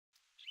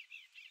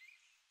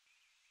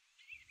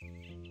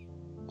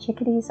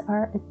Chickadees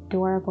are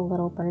adorable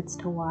little birds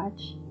to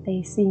watch.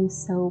 They seem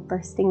so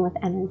bursting with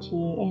energy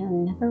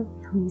and never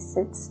really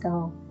sit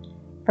still.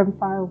 From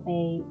far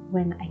away,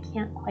 when I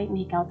can't quite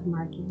make out the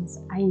markings,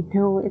 I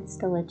know it's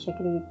still a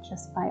chickadee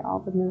just by all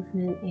the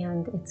movement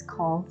and its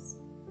calls.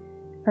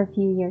 For a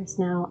few years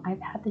now, I've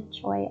had the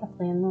joy of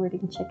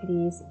landlording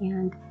chickadees,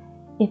 and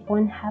if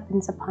one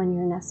happens upon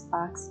your nest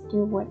box,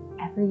 do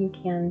whatever you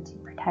can to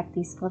protect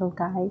these little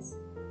guys.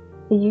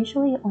 They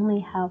usually only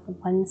have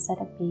one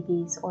set of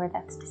babies, or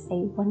that's to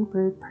say one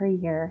brood per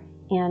year,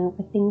 and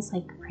with things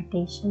like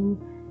predation,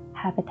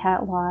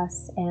 habitat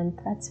loss, and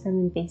threats from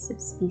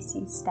invasive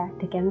species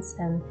stacked against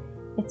them,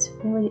 it's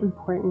really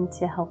important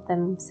to help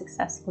them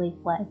successfully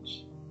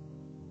fledge.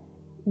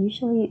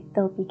 Usually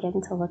they'll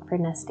begin to look for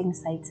nesting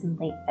sites in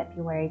late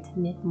February to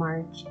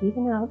mid-March,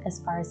 even out as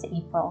far as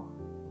April.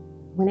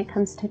 When it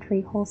comes to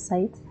tree hole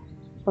sites,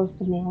 both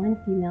the male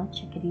and female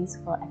chickadees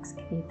will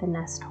excavate the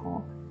nest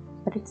hole,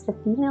 but it's the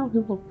female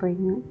who will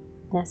bring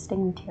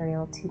nesting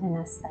material to the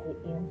nest site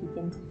and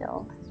begin to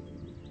build.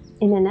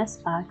 In a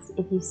nest box,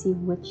 if you see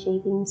wood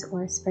shavings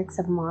or sprigs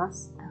of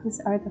moss, those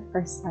are the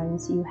first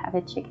signs you have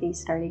a chickadee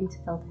starting to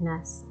build a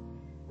nest.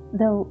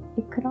 Though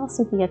it could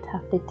also be a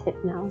tufted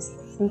titmouse,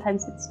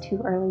 sometimes it's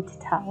too early to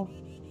tell.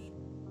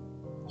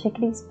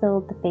 Chickadees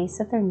build the base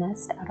of their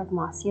nest out of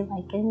mossy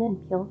lichen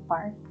and peeled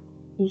bark.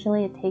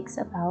 Usually it takes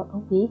about a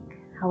week.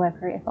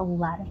 However, if a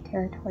lot of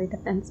territory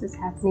defense is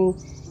happening,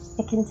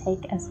 it can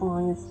take as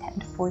long as 10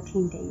 to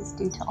 14 days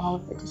due to all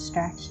of the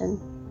distraction.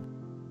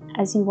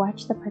 As you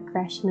watch the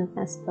progression of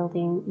nest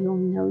building, you'll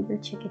know your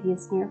chickadee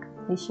is near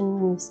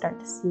completion when you start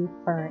to see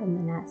fur in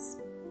the nest.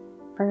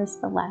 Fur is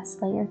the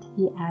last layer to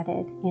be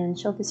added, and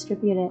she'll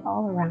distribute it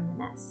all around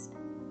the nest.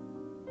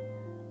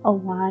 A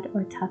wad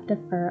or tuft of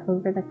fur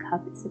over the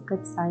cup is a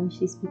good sign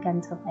she's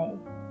begun to lay.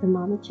 The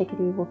mama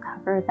chickadee will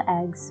cover the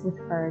eggs with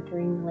fur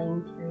during the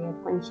laying period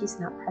when she's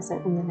not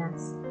present in the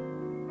nest.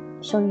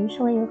 She'll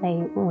usually lay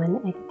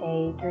 1 egg a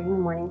day during the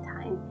morning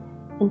time,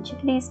 and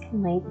chickadees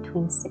can lay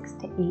between 6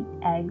 to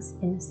 8 eggs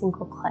in a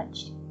single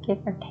clutch, give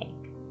or take.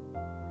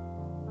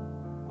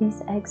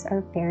 These eggs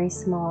are very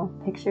small.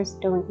 Pictures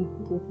don't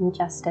even do them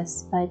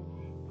justice, but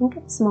think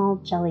of small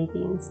jelly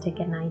beans to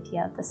get an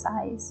idea of the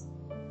size.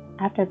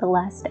 After the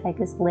last egg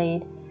is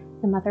laid,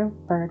 the mother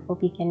bird will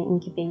begin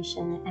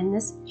incubation, and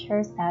this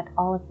ensures that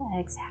all of the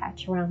eggs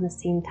hatch around the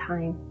same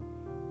time.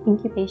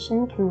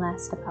 Incubation can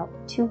last about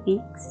 2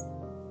 weeks.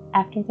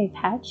 After they've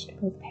hatched,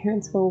 both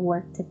parents will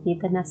work to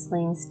feed the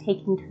nestlings,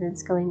 taking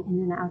turns going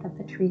in and out of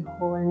the tree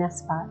hole or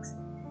nest box.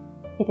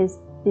 It is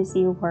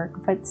busy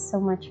work, but so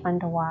much fun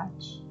to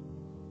watch.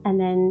 And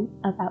then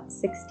about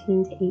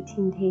 16 to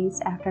 18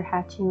 days after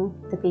hatching,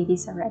 the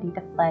babies are ready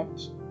to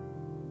fledge.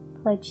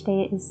 Fledge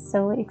day is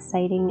so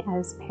exciting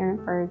as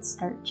parent birds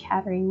start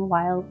chattering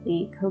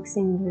wildly,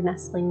 coaxing their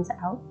nestlings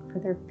out for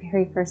their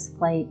very first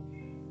flight.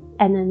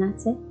 And then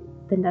that's it.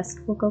 The nest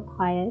will go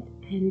quiet,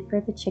 and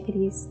for the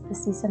chickadees, the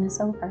season is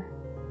over.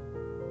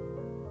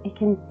 It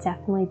can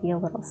definitely be a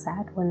little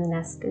sad when the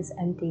nest is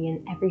empty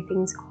and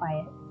everything's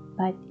quiet,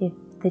 but if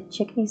the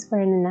chickadees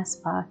were in a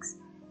nest box,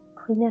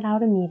 clean it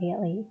out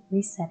immediately,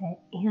 reset it,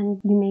 and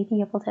you may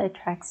be able to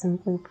attract some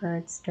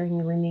bluebirds during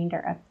the remainder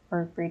of the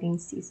bird breeding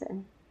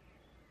season.